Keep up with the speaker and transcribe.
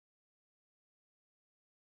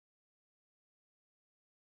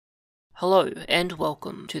Hello and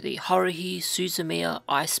welcome to the Haruhi Suzumiya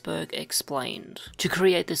Iceberg Explained. To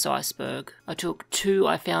create this iceberg, I took two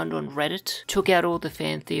I found on Reddit, took out all the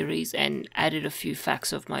fan theories and added a few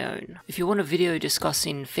facts of my own. If you want a video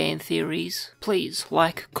discussing fan theories, please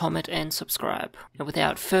like, comment and subscribe. And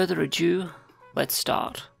without further ado, let's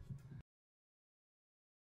start.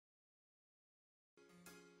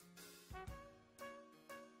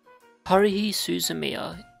 Haruhi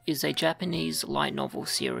Suzumiya is a Japanese light novel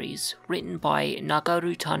series written by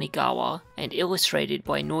Nagaru Tanigawa and illustrated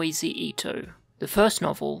by Noisy Ito. The first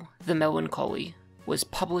novel, The Melancholy, was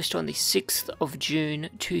published on the 6th of June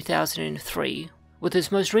 2003, with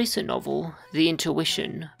his most recent novel, The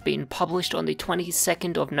Intuition, being published on the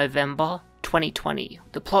 22nd of November 2020.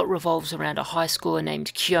 The plot revolves around a high schooler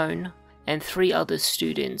named Kyon and three other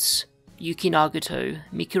students, Yuki Nagato,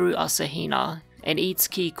 Mikuru Asahina, and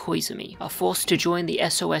Itsuki Koizumi, are forced to join the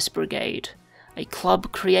SOS Brigade, a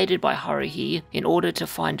club created by Haruhi in order to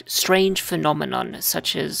find strange phenomenon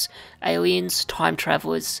such as aliens, time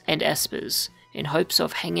travelers, and espers, in hopes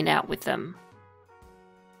of hanging out with them.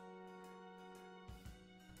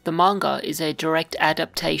 The manga is a direct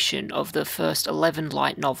adaptation of the first 11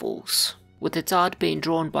 light novels, with its art being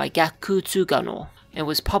drawn by Gaku Tsugano, and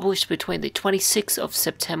was published between the 26th of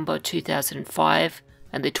September 2005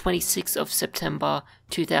 and the 26th of September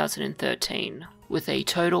 2013, with a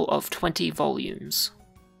total of 20 volumes.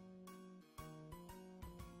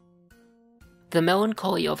 The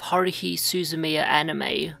Melancholy of Haruhi Suzumiya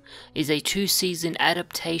Anime is a 2-season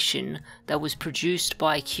adaptation that was produced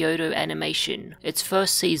by Kyoto Animation. Its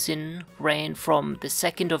first season ran from the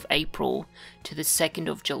 2nd of April to the 2nd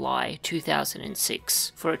of July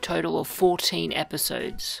 2006, for a total of 14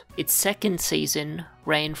 episodes. Its second season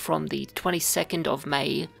ran from the 22nd of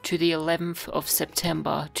May to the 11th of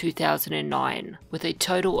September 2009, with a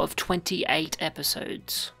total of 28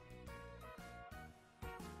 episodes.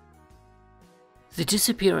 The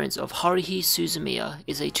Disappearance of Haruhi Suzumiya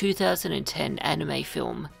is a 2010 anime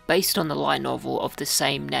film based on the light novel of the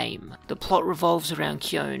same name. The plot revolves around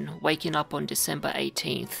Kyon waking up on December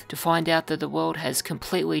 18th to find out that the world has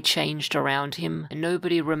completely changed around him and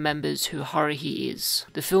nobody remembers who Haruhi is.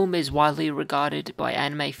 The film is widely regarded by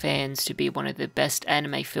anime fans to be one of the best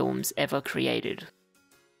anime films ever created.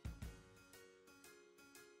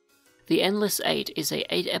 The Endless 8 is a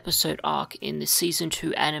 8-episode arc in the Season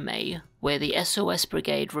 2 anime, where the SOS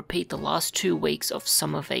Brigade repeat the last 2 weeks of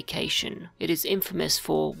summer vacation. It is infamous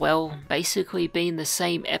for, well, basically being the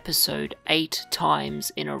same episode 8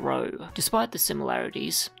 times in a row. Despite the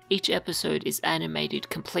similarities, each episode is animated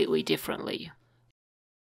completely differently.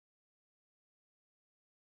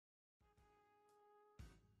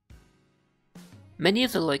 Many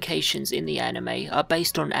of the locations in the anime are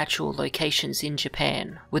based on actual locations in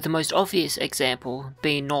Japan, with the most obvious example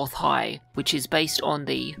being North High, which is based on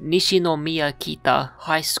the Nishinomiya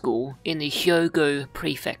High School in the Hyogo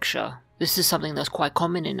Prefecture. This is something that's quite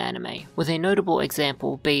common in anime, with a notable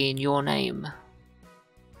example being Your Name.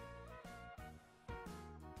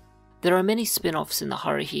 There are many spin-offs in the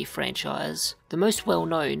Haruhi franchise, the most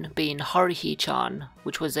well-known being Haruhi-chan,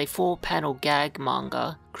 which was a 4-panel gag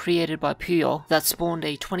manga created by Puyo that spawned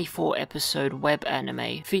a 24-episode web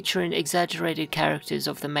anime featuring exaggerated characters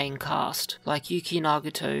of the main cast, like Yuki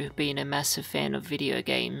Nagato being a massive fan of video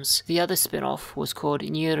games. The other spin-off was called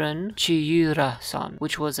Nyuren Chiyura-san,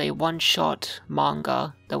 which was a one-shot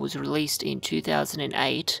manga that was released in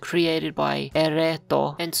 2008, created by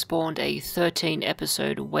Ereto, and spawned a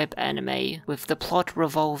 13-episode web anime with the plot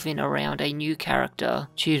revolving around a new character,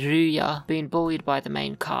 Chiruya, being bullied by the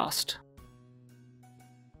main cast.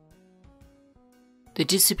 The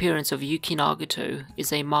Disappearance of Yuki Nagato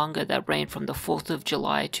is a manga that ran from the 4th of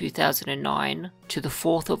July 2009 to the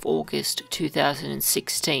 4th of August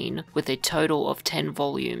 2016, with a total of 10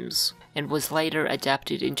 volumes, and was later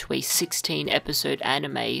adapted into a 16-episode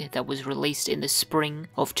anime that was released in the spring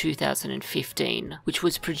of 2015, which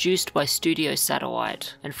was produced by Studio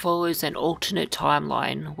Satellite, and follows an alternate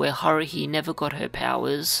timeline where Haruhi never got her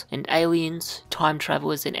powers, and aliens, time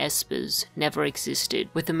travelers and espers never existed,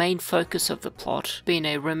 with the main focus of the plot being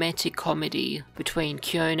a romantic comedy between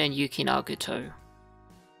Kyon and Yuki Nagato.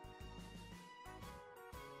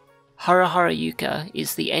 Hara Hara Yuka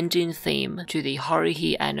is the ending theme to the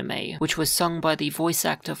Haruhi anime, which was sung by the voice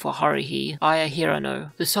actor for Haruhi, Aya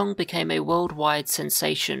Hirano. The song became a worldwide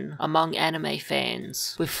sensation among anime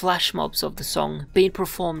fans, with flash mobs of the song being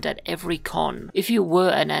performed at every con. If you were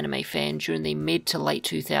an anime fan during the mid to late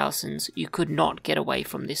 2000s, you could not get away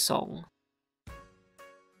from this song.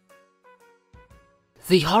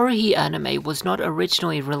 The Haruhi anime was not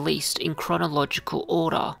originally released in chronological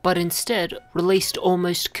order, but instead released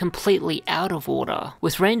almost completely out of order,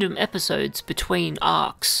 with random episodes between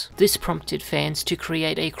arcs. This prompted fans to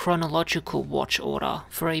create a chronological watch order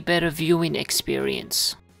for a better viewing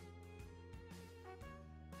experience.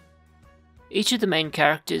 Each of the main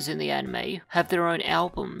characters in the anime have their own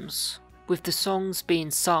albums, with the songs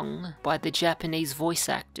being sung by the Japanese voice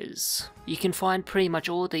actors. You can find pretty much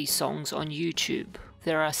all these songs on YouTube.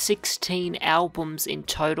 There are 16 albums in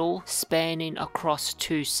total, spanning across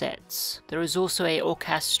 2 sets. There is also an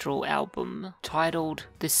orchestral album titled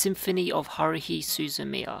The Symphony of Haruhi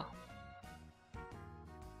Suzumiya.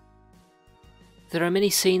 There are many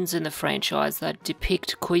scenes in the franchise that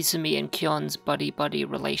depict Koizumi and Kyon's buddy-buddy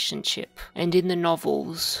relationship, and in the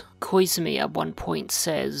novels, Koizumi at one point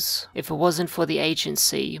says, "If it wasn't for the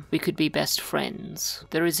agency, we could be best friends."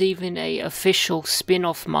 There is even an official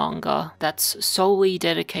spin-off manga that's solely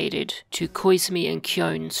dedicated to Koizumi and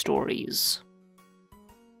Kyon stories.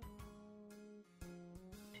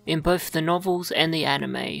 In both the novels and the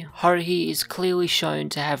anime, Haruhi is clearly shown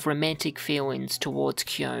to have romantic feelings towards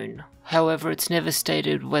Kyon. However, it's never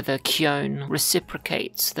stated whether Kyon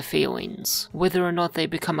reciprocates the feelings. Whether or not they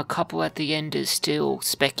become a couple at the end is still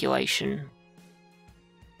speculation.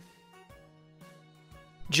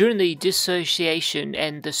 During the Dissociation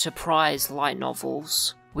and the Surprise light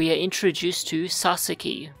novels, we are introduced to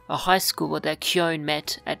Sasaki, a high schooler that Kyon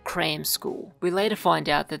met at cram school. We later find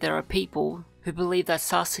out that there are people who believe that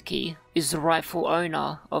Sasaki is the rightful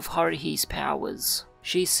owner of Haruhi's powers.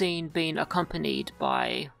 She's seen being accompanied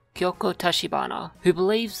by Kyoko Tachibana, who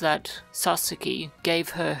believes that Sasaki gave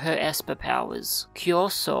her Esper powers.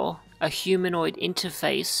 Kyoso, a humanoid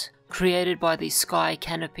interface created by the Sky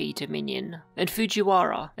Canopy Dominion, and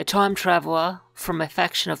Fujiwara, a time traveler from a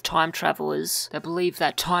faction of time travelers that believe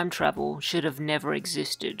that time travel should have never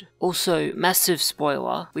existed. Also, massive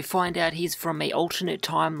spoiler, we find out he's from an alternate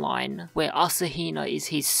timeline where Asahina is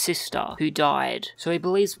his sister who died, so he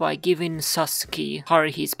believes by giving Sasaki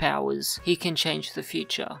Haruhi's powers, he can change the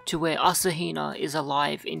future to where Asahina is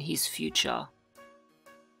alive in his future.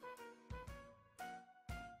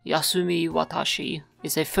 Yasumi Watashi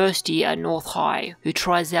is a first year at North High who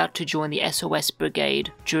tries out to join the SOS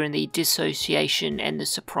Brigade during the Dissociation and the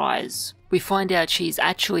Surprise. We find out she's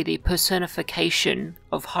actually the personification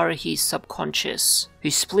of Haruhi's subconscious, who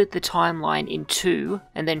split the timeline in 2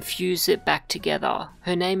 and then fused it back together.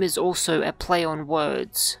 Her name is also a play on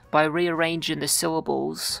words. By rearranging the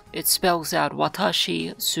syllables, it spells out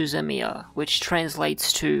Watashi Suzumiya, which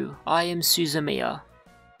translates to I am Suzumiya.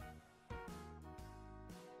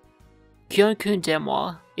 Kyonkun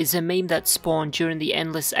Denwa is a meme that spawned during the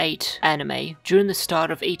Endless 8 anime. During the start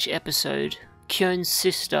of each episode, Kyon's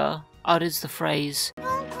sister utters the phrase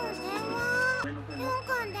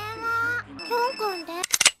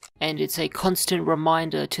and it's a constant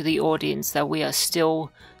reminder to the audience that we are still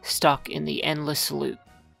stuck in the endless loop.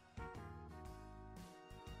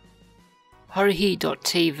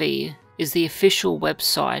 Haruhi.tv is the official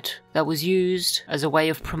website that was used as a way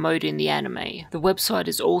of promoting the anime. The website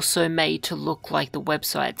is also made to look like the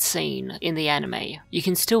website seen in the anime. You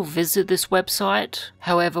can still visit this website,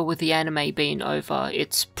 however with the anime being over,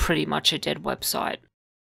 it's pretty much a dead website.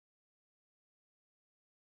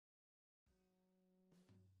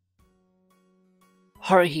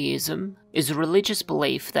 Haruhiism is a religious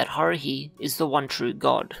belief that Haruhi is the one true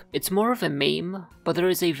god. It's more of a meme, but there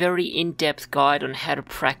is a very in-depth guide on how to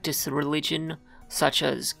practice the religion, such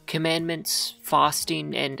as commandments,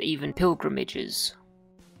 fasting, and even pilgrimages.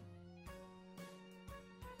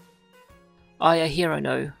 Aya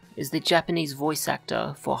Hirono is the Japanese voice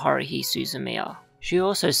actor for Haruhi Suzumiya. She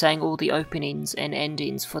also sang all the openings and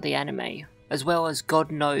endings for the anime, as well as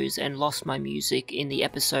God Knows and Lost My Music in the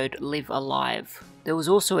episode Live Alive. There was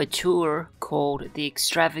also a tour called The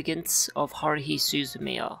Extravagance of Haruhi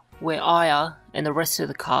Suzumiya, where Aya and the rest of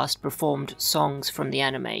the cast performed songs from the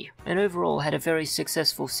anime, and overall had a very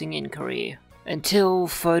successful singing career, until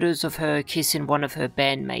photos of her kissing one of her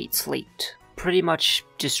bandmates leaked, pretty much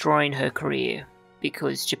destroying her career,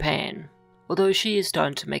 because Japan. Although she is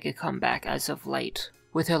starting to make a comeback as of late,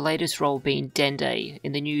 with her latest role being Dende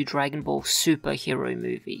in the new Dragon Ball superhero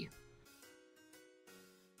movie.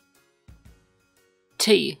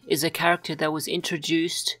 T is a character that was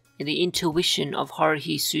introduced in the intuition of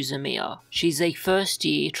Haruhi Suzumiya. She's a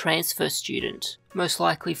first-year transfer student, most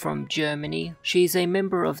likely from Germany. She is a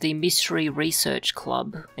member of the Mystery Research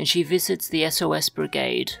Club, and she visits the SOS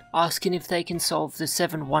Brigade, asking if they can solve the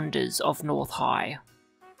 7 Wonders of North High.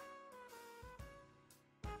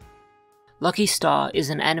 Lucky Star is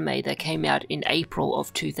an anime that came out in April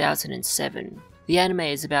of 2007. The anime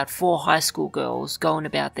is about 4 high school girls going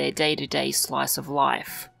about their day-to-day slice of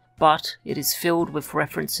life, but it is filled with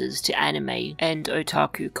references to anime and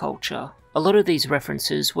otaku culture. A lot of these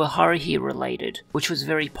references were Haruhi related, which was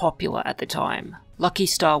very popular at the time. Lucky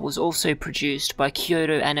Star was also produced by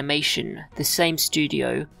Kyoto Animation, the same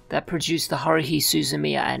studio that produced the Haruhi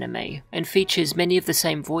Suzumiya anime, and features many of the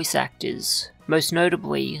same voice actors, most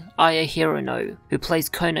notably Aya Hirono, who plays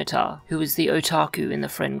Konata, who is the otaku in the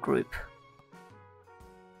friend group.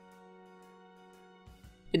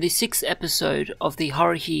 In the 6th episode of the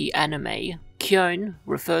Haruhi anime, Kyon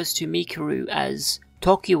refers to Mikuru as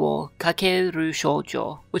Toki wo kakeru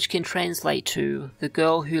shoujo, which can translate to The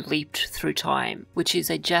Girl Who Leaped Through Time, which is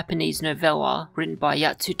a Japanese novella written by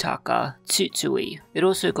Yatsutaka Tsutsui. It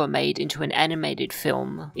also got made into an animated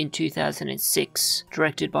film in 2006,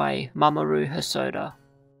 directed by Mamoru Hosoda.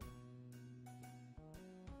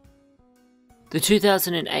 The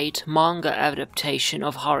 2008 manga adaptation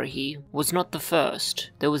of Haruhi was not the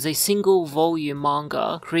first. There was a single volume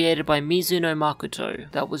manga created by Mizuno Makoto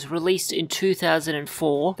that was released in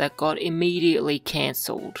 2004 that got immediately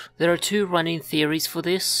cancelled. There are 2 running theories for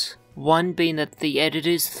this. One being that the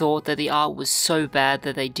editors thought that the art was so bad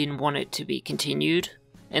that they didn't want it to be continued.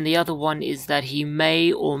 And the other one is that he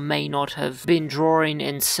may or may not have been drawing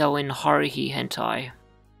and selling Haruhi hentai.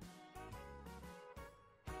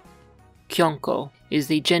 Kyonko is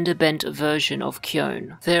the gender-bent version of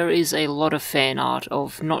Kyon. There is a lot of fan art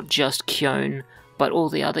of not just Kyon, but all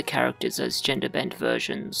the other characters as gender-bent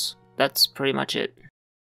versions. That's pretty much it.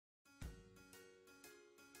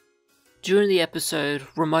 During the episode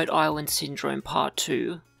Remote Island Syndrome Part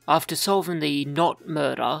 2, after solving the not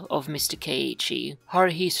murder of Mr. Keiichi,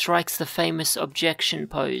 Haruhi strikes the famous objection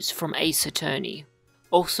pose from Ace Attorney.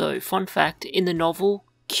 Also, fun fact, in the novel,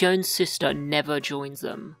 Kyon's sister never joins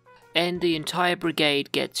them, and the entire brigade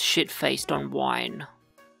gets shit-faced on wine.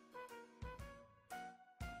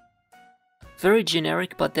 Very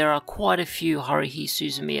generic, but there are quite a few Haruhi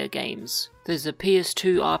Suzumiya games. There's a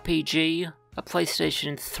PS2 RPG, a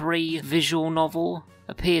PlayStation 3 visual novel,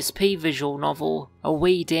 a PSP visual novel, a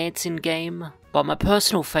Wii dancing game, but my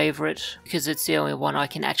personal favourite, because it's the only one I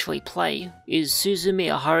can actually play, is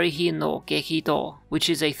Suzumiya Haruhi no Gekido, which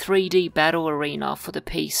is a 3D battle arena for the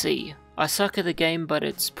PC. I suck at the game, but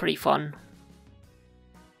it's pretty fun.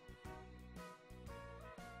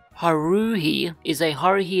 Haruhi is a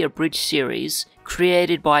Haruhi abridged series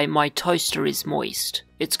created by My Toaster is Moist.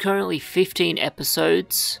 It's currently 15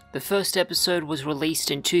 episodes. The first episode was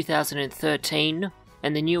released in 2013,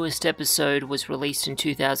 and the newest episode was released in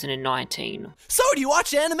 2019. So, do you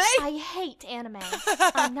watch anime? I hate anime.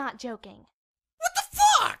 I'm not joking. What the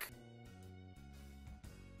fuck?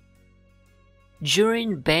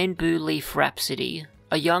 During Bamboo Leaf Rhapsody,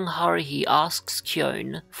 a young Haruhi asks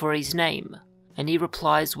Kyon for his name, and he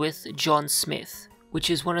replies with John Smith, which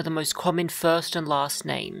is one of the most common first and last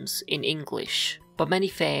names in English. But many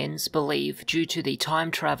fans believe, due to the time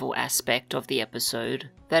travel aspect of the episode,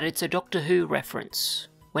 that it's a Doctor Who reference.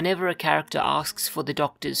 Whenever a character asks for the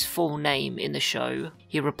Doctor's full name in the show,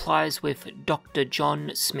 he replies with Dr. John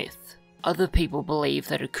Smith. Other people believe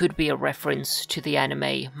that it could be a reference to the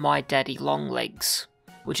anime My Daddy Longlegs,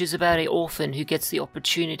 which is about an orphan who gets the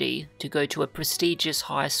opportunity to go to a prestigious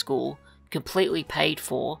high school completely paid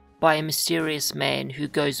for by a mysterious man who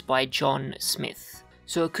goes by John Smith.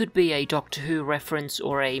 So it could be a Doctor Who reference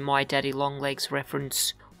or a My Daddy Longlegs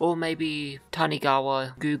reference, or maybe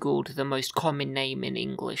Tanigawa googled the most common name in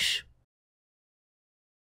English.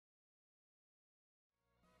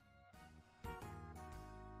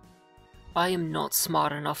 I am not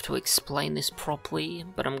smart enough to explain this properly,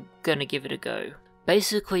 but I'm gonna give it a go.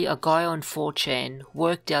 Basically, a guy on 4chan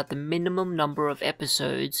worked out the minimum number of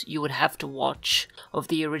episodes you would have to watch of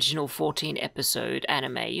the original 14 episode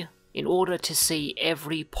anime in order to see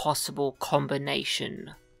every possible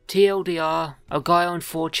combination. TLDR, a guy on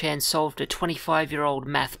 4chan solved a 25-year-old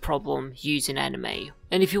math problem using anime.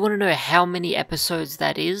 And if you want to know how many episodes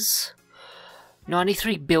that is,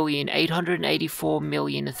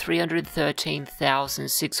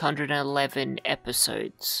 93,884,313,611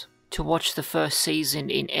 episodes to watch the first season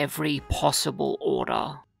in every possible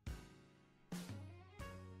order.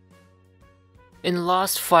 In the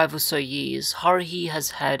last 5 or so years, Haruhi has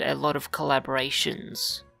had a lot of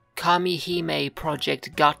collaborations. Kamihime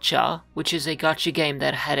Project Gacha, which is a gacha game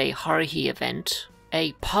that had a Haruhi event.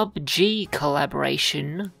 A PUBG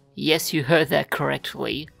collaboration. Yes, you heard that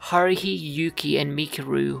correctly. Haruhi, Yuki and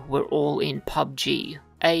Mikuru were all in PUBG.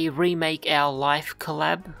 A Remake Our Life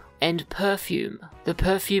collab, And perfume. The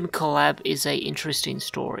perfume collab is a interesting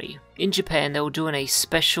story. In Japan, they were doing a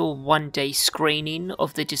special one-day screening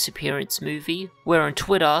of the Disappearance movie, where on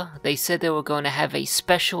Twitter, they said they were going to have a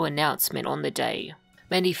special announcement on the day.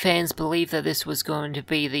 Many fans believed that this was going to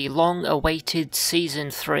be the long-awaited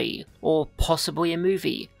Season 3, or possibly a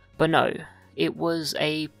movie, but no, it was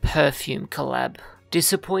a perfume collab,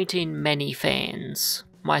 disappointing many fans,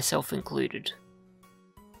 myself included.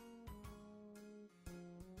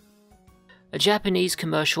 A Japanese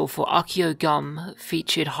commercial for Akio Gum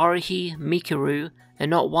featured Haruhi, Mikuru,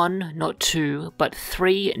 and not one, not two, but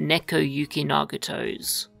 3 Neko Yuki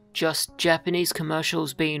Nagatos. Just Japanese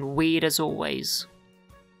commercials being weird as always.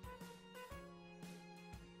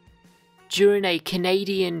 During a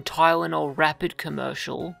Canadian Tylenol Rapid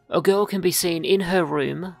commercial, a girl can be seen in her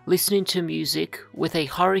room listening to music with a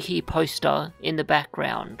Haruhi poster in the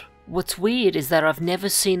background. What's weird is that I've never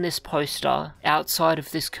seen this poster outside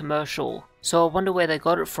of this commercial, so I wonder where they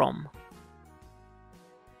got it from.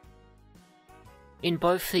 In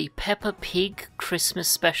both the Peppa Pig Christmas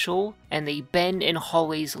special and the Ben and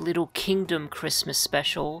Holly's Little Kingdom Christmas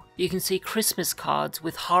special, you can see Christmas cards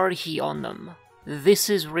with Haruhi on them. This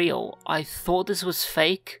is real. I thought this was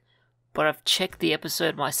fake, but I've checked the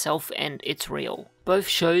episode myself and it's real. Both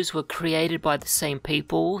shows were created by the same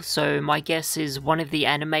people, so my guess is one of the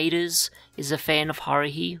animators is a fan of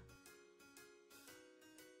Haruhi.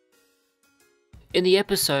 In the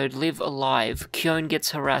episode Live Alive, Kyon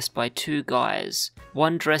gets harassed by 2 guys,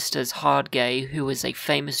 one dressed as Hard Gay, who is a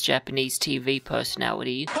famous Japanese TV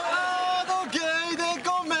personality,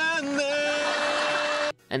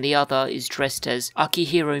 and the other is dressed as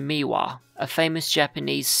Akihiro Miwa, a famous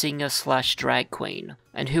Japanese singer/drag queen,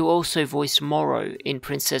 and who also voiced Moro in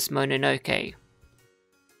Princess Mononoke.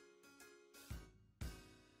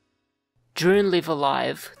 During Live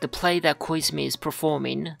Alive, the play that Koizumi is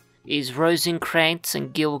performing is Rosencrantz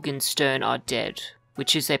and Guildenstern Are Dead,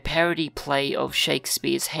 which is a parody play of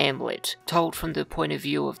Shakespeare's Hamlet, told from the point of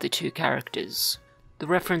view of the 2 characters. The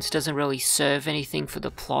reference doesn't really serve anything for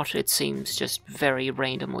the plot, it seems just very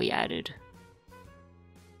randomly added.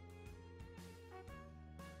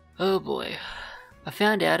 Oh boy. I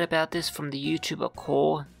found out about this from the YouTuber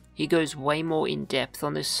Core. He goes way more in depth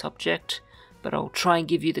on this subject, but I'll try and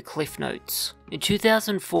give you the cliff notes. In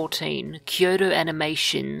 2014, Kyoto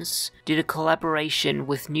Animations did a collaboration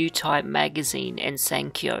with New Type magazine and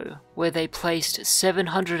Sankyo, where they placed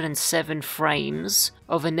 707 frames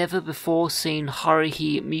of a never before seen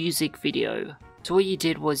Haruhi music video. So what you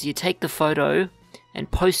did was you take the photo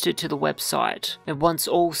and post it to the website, and once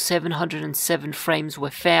all 707 frames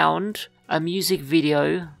were found, a music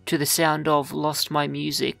video to the sound of Lost My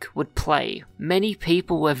Music would play. Many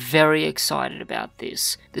people were very excited about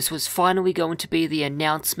this. This was finally going to be the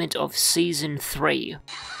announcement of Season 3.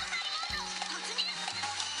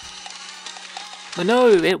 But no,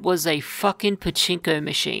 it was a fucking pachinko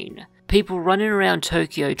machine. People running around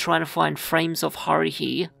Tokyo trying to find frames of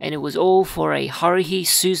Haruhi, and it was all for a Haruhi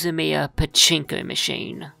Suzumiya pachinko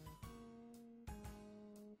machine.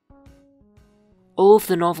 All of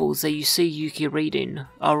the novels that you see Yuki reading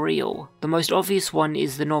are real. The most obvious one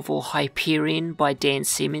is the novel Hyperion by Dan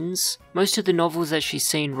Simmons. Most of the novels that she's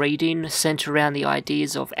seen reading center around the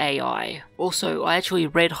ideas of AI. Also, I actually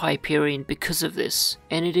read Hyperion because of this,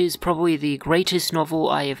 and it is probably the greatest novel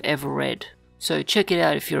I have ever read. So check it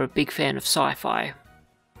out if you're a big fan of sci-fi.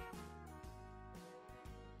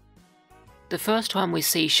 The first time we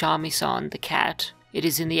see Shami-san, the cat, it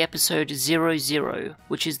is in the episode 00,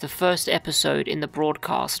 which is the first episode in the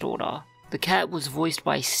broadcast order. The cat was voiced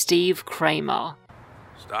by Steve Kramer.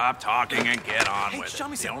 Stop talking and get on with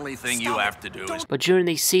it. The only thing you have to do is... But during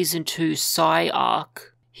the Season 2 Psy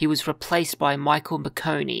arc, he was replaced by Michael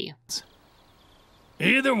McConey.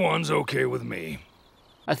 Either one's okay with me.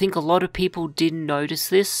 I think a lot of people didn't notice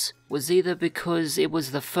this, was either because it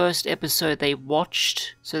was the first episode they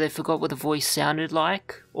watched, so they forgot what the voice sounded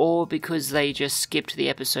like, or because they just skipped the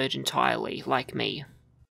episode entirely, like me.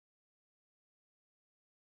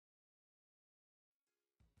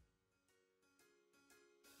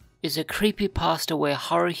 Is a creepypasta where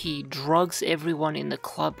Haruhi drugs everyone in the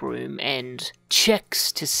club room and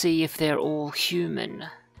checks to see if they're all human,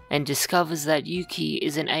 and discovers that Yuki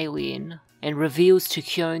is an alien, and reveals to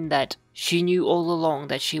Kyon that she knew all along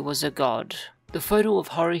that she was a god. The photo of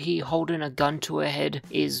Haruhi holding a gun to her head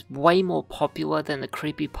is way more popular than the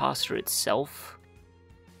creepypasta itself.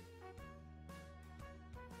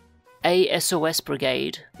 A SOS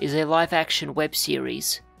Brigade is a live-action web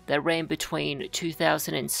series that ran between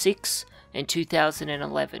 2006 in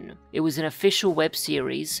 2011. It was an official web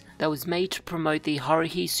series that was made to promote the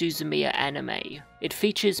Haruhi Suzumiya anime. It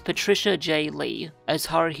features Patricia J. Lee as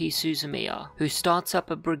Haruhi Suzumiya, who starts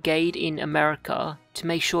up a brigade in America to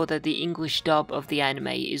make sure that the English dub of the anime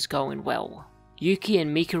is going well. Yuki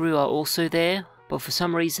and Mikuru are also there, but for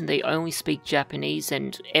some reason they only speak Japanese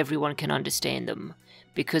and everyone can understand them,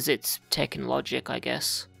 because it's tech and logic, I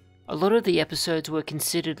guess. A lot of the episodes were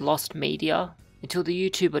considered lost media, until the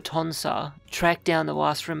YouTuber Tonsa tracked down the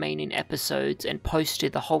last remaining episodes and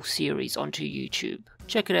posted the whole series onto YouTube.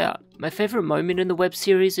 Check it out. My favourite moment in the web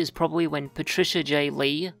series is probably when Patricia J.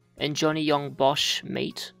 Lee and Johnny Young Bosch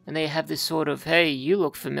meet, and they have this sort of, hey, you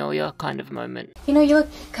look familiar kind of moment. You know, you look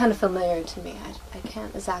kind of familiar to me. I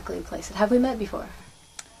can't exactly place it. Have we met before?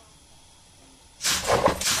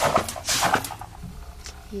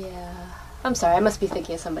 Yeah. I'm sorry, I must be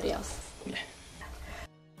thinking of somebody else.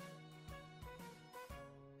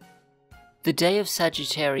 The Day of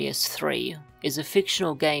Sagittarius 3 is a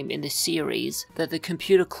fictional game in the series that the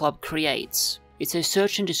Computer Club creates. It's a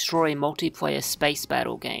search and destroy multiplayer space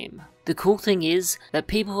battle game. The cool thing is that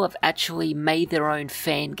people have actually made their own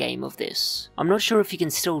fan game of this. I'm not sure if you can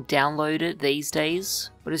still download it these days,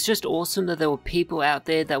 but it's just awesome that there were people out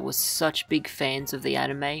there that were such big fans of the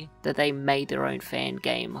anime that they made their own fan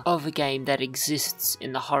game of a game that exists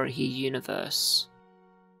in the Haruhi universe.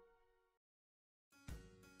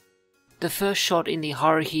 The first shot in the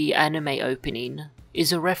Haruhi anime opening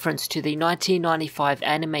is a reference to the 1995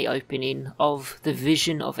 anime opening of The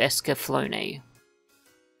Vision of Escaflowne.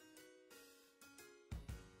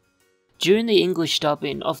 During the English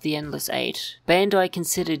dubbing of The Endless Eight, Bandai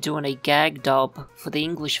considered doing a gag dub for the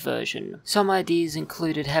English version. Some ideas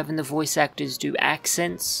included having the voice actors do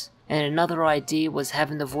accents, and another idea was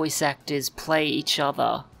having the voice actors play each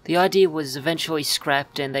other. The idea was eventually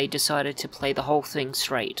scrapped and they decided to play the whole thing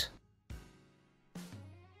straight.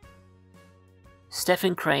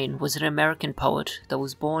 Stephen Crane was an American poet that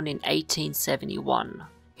was born in 1871.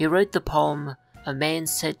 He wrote the poem, A Man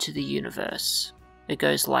Said to the Universe. It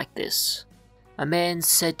goes like this. A man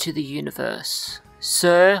said to the universe,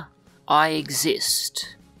 Sir, I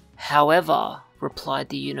exist. However, replied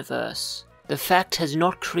the universe, the fact has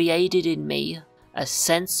not created in me a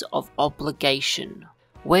sense of obligation.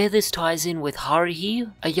 Where this ties in with Haruhi,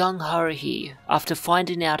 a young Haruhi, after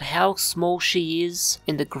finding out how small she is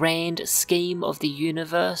in the grand scheme of the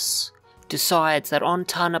universe, decides that on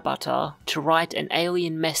Tanabata to write an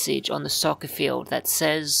alien message on the soccer field that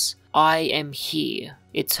says, I am here.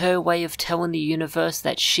 It's her way of telling the universe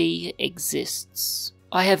that she exists.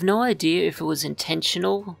 I have no idea if it was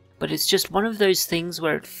intentional, but it's just one of those things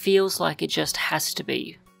where it feels like it just has to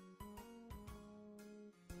be.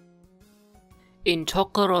 In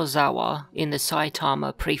Tokorozawa, in the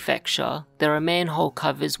Saitama Prefecture, there are manhole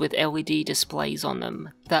covers with LED displays on them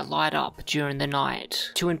that light up during the night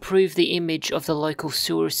to improve the image of the local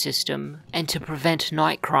sewer system and to prevent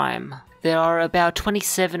night crime. There are about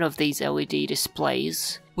 27 of these LED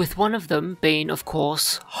displays, with one of them being, of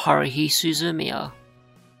course, Haruhi Suzumiya.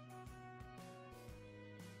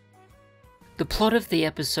 The plot of the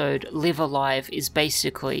episode Live Alive is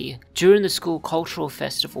basically, during the school cultural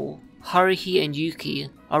festival, Haruhi and Yuki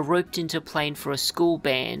are roped into playing for a school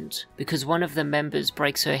band because one of the members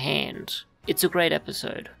breaks her hand. It's a great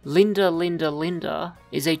episode. Linda Linda Linda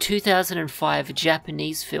is a 2005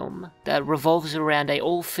 Japanese film that revolves around a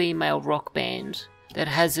all-female rock band that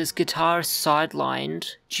has its guitarist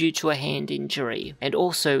sidelined due to a hand injury, and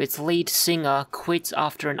also its lead singer quits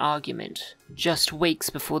after an argument, just weeks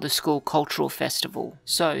before the school cultural festival.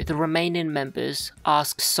 So the remaining members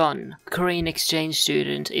ask Sun, a Korean exchange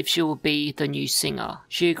student, if she will be the new singer.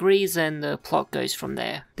 She agrees and the plot goes from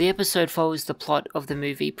there. The episode follows the plot of the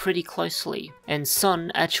movie pretty closely, and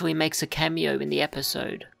Sun actually makes a cameo in the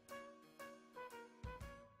episode.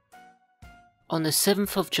 On the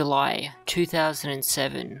 7th of July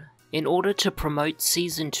 2007, in order to promote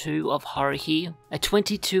Season 2 of Haruhi, a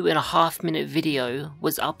 22.5-minute video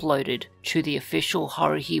was uploaded to the official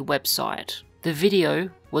Haruhi website. The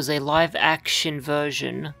video was a live-action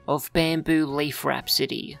version of Bamboo Leaf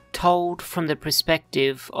Rhapsody, told from the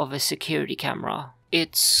perspective of a security camera.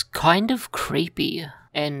 It's kind of creepy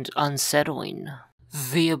and unsettling.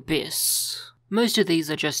 The Abyss. Most of these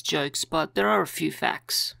are just jokes, but there are a few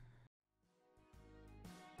facts.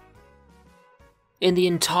 In the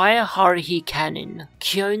entire Haruhi canon,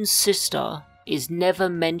 Kyon's sister is never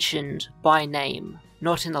mentioned by name.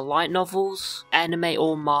 Not in the light novels, anime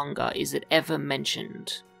or manga is it ever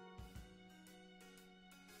mentioned.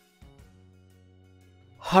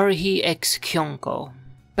 Haruhi x Kyonko.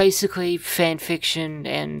 Basically fanfiction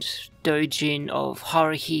and doujin of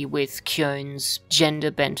Haruhi with Kyon's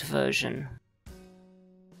gender-bent version.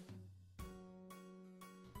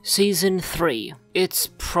 Season 3. It's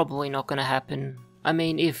probably not gonna happen. I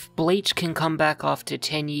mean, if Bleach can come back after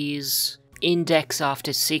 10 years, Index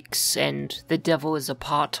after 6, and The Devil is a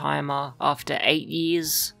Part-Timer after 8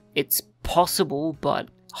 years, it's possible, but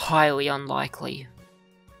highly unlikely.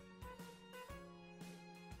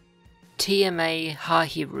 TMA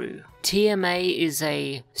Hahiru. TMA is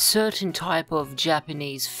a certain type of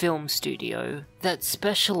Japanese film studio that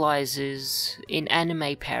specializes in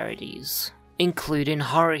anime parodies, including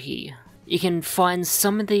Haruhi. You can find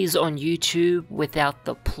some of these on YouTube without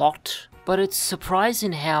the plot, but it's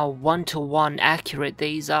surprising how one-to-one accurate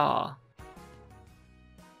these are.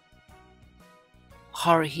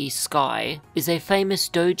 Haruhi Sky is a famous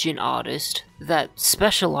doujin artist that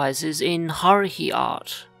specializes in Haruhi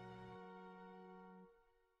art.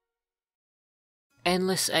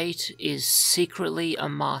 Endless 8 is secretly a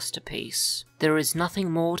masterpiece. There is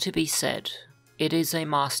nothing more to be said. It is a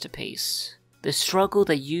masterpiece. The struggle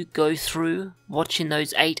that you go through watching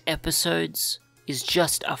those 8 episodes is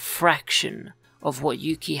just a fraction of what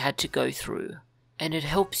Yuki had to go through, and it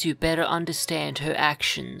helps you better understand her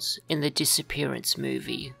actions in the Disappearance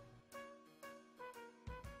movie.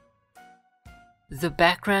 The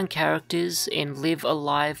background characters in Live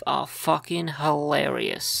Alive are fucking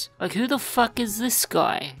hilarious. Like, who the fuck is this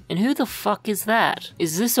guy? And who the fuck is that?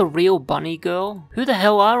 Is this a real bunny girl? Who the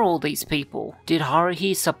hell are all these people? Did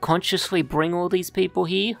Haruhi subconsciously bring all these people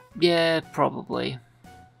here? Yeah, probably.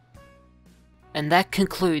 And that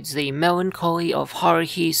concludes the Melancholy of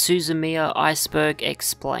Haruhi Suzumiya Iceberg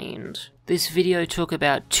Explained. This video took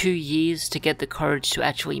about 2 years to get the courage to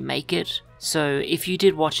actually make it, so if you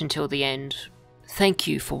did watch until the end, thank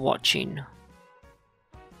you for watching.